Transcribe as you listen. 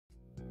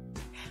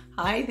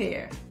Hi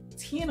there,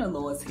 Tina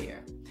Laws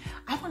here.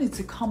 I wanted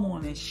to come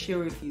on and share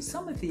with you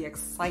some of the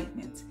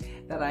excitement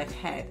that I've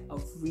had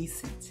of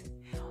recent.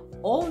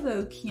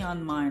 Although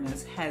Keeon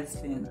Miners has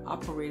been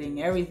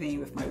operating everything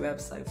with my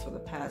website for the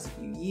past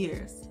few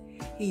years,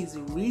 he's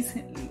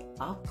recently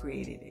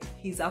upgraded it.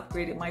 He's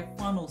upgraded my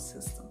funnel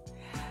system.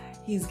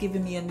 He's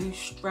given me a new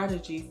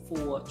strategy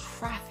for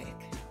traffic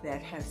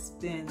that has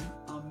been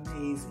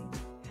amazing.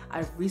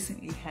 I've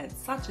recently had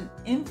such an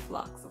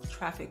influx of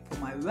traffic for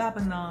my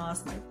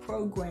webinars, my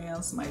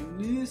programs, my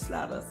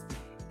newsletters.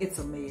 It's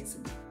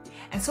amazing.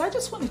 And so I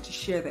just wanted to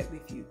share that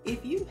with you.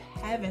 If you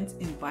haven't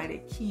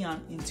invited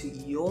Keeon into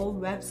your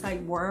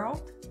website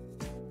world,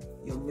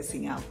 you're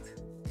missing out.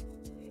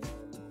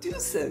 Do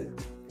so,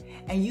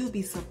 and you'll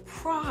be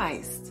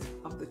surprised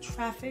of the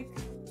traffic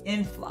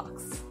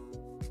influx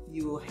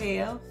you will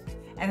have.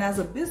 And as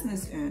a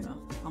business owner,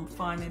 I'm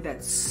finding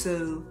that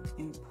so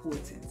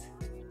important.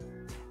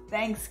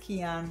 Thanks,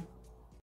 Keeon.